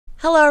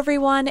Hello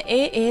everyone,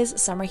 it is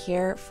Summer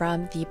here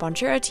from the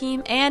Bonjoro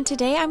team, and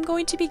today I'm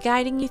going to be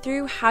guiding you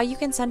through how you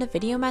can send a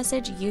video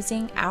message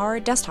using our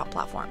desktop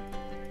platform.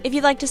 If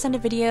you'd like to send a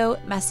video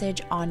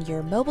message on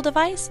your mobile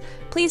device,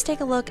 please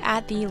take a look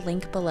at the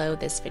link below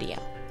this video.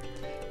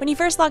 When you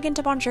first log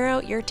into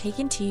Bonjoro, you're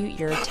taken to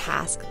your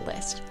task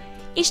list.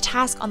 Each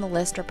task on the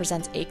list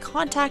represents a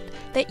contact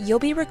that you'll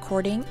be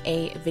recording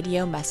a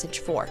video message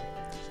for.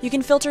 You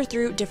can filter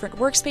through different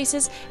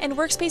workspaces, and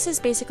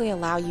workspaces basically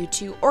allow you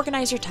to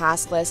organize your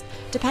task list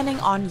depending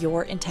on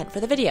your intent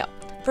for the video.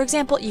 For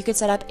example, you could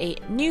set up a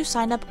new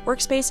sign-up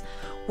workspace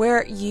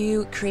where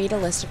you create a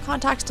list of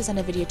contacts to send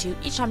a video to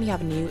each time you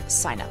have a new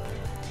sign-up.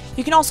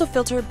 You can also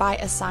filter by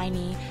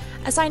assignee.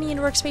 Assignee and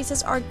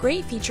workspaces are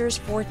great features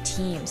for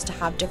teams to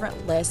have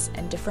different lists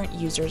and different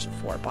users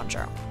for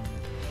Bonjoro.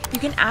 You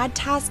can add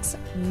tasks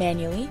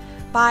manually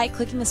by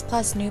clicking this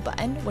plus new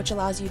button, which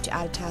allows you to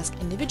add a task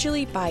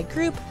individually by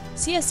group,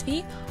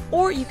 CSV,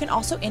 or you can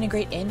also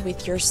integrate in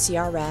with your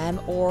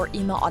CRM or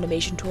email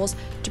automation tools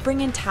to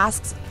bring in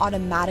tasks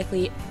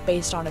automatically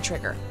based on a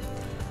trigger.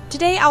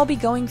 Today I'll be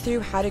going through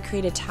how to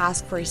create a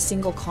task for a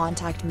single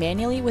contact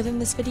manually within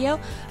this video,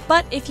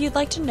 but if you'd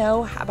like to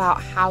know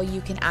about how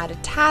you can add a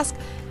task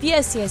via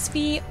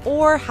CSV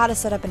or how to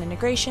set up an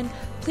integration,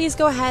 please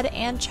go ahead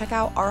and check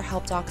out our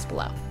help docs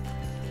below.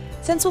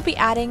 Since we'll be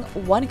adding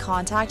one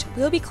contact,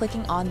 we'll be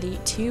clicking on the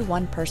to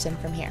one person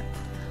from here.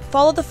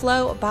 Follow the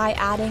flow by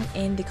adding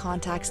in the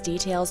contact's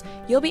details.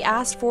 You'll be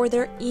asked for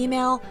their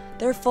email,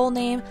 their full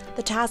name,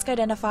 the task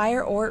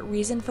identifier or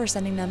reason for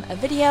sending them a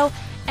video,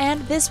 and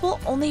this will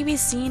only be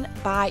seen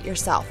by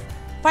yourself.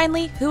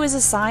 Finally, who is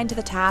assigned to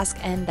the task,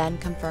 and then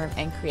confirm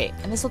and create,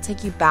 and this will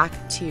take you back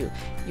to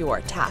your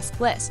task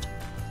list.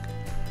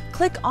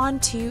 Click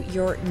onto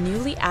your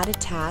newly added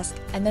task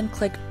and then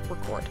click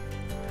record.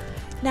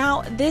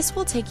 Now, this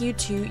will take you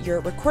to your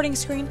recording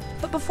screen,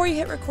 but before you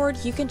hit record,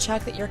 you can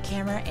check that your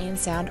camera and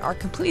sound are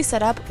completely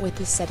set up with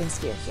the settings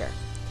view here.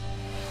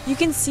 You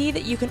can see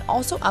that you can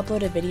also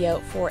upload a video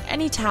for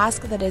any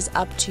task that is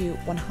up to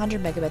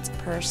 100 megabits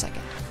per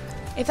second.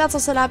 If that's all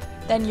set up,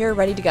 then you're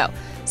ready to go.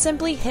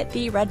 Simply hit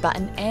the red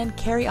button and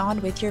carry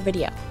on with your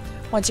video.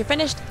 Once you're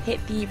finished,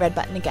 hit the red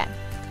button again.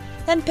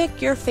 Then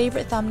pick your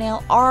favorite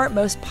thumbnail. Our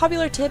most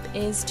popular tip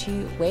is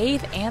to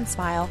wave and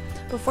smile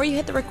before you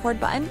hit the record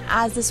button,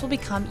 as this will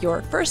become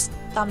your first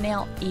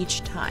thumbnail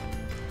each time.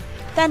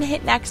 Then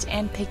hit next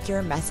and pick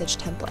your message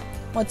template.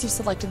 Once you've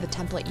selected the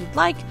template you'd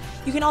like,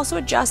 you can also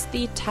adjust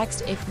the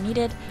text if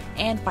needed,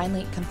 and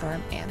finally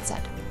confirm and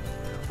send.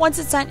 Once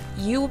it's sent,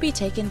 you will be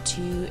taken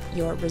to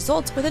your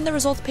results. Within the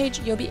results page,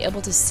 you'll be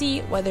able to see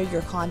whether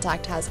your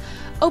contact has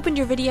opened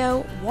your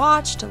video,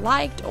 watched,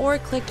 liked, or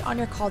clicked on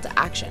your call to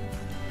action.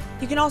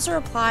 You can also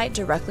reply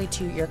directly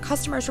to your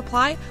customer's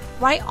reply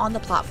right on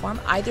the platform,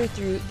 either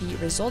through the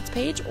results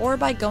page or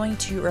by going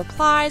to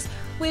replies,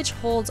 which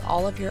holds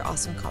all of your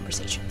awesome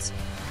conversations.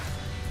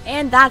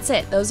 And that's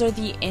it. Those are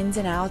the ins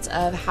and outs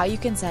of how you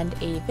can send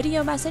a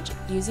video message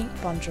using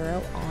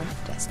Bonjoro on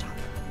desktop.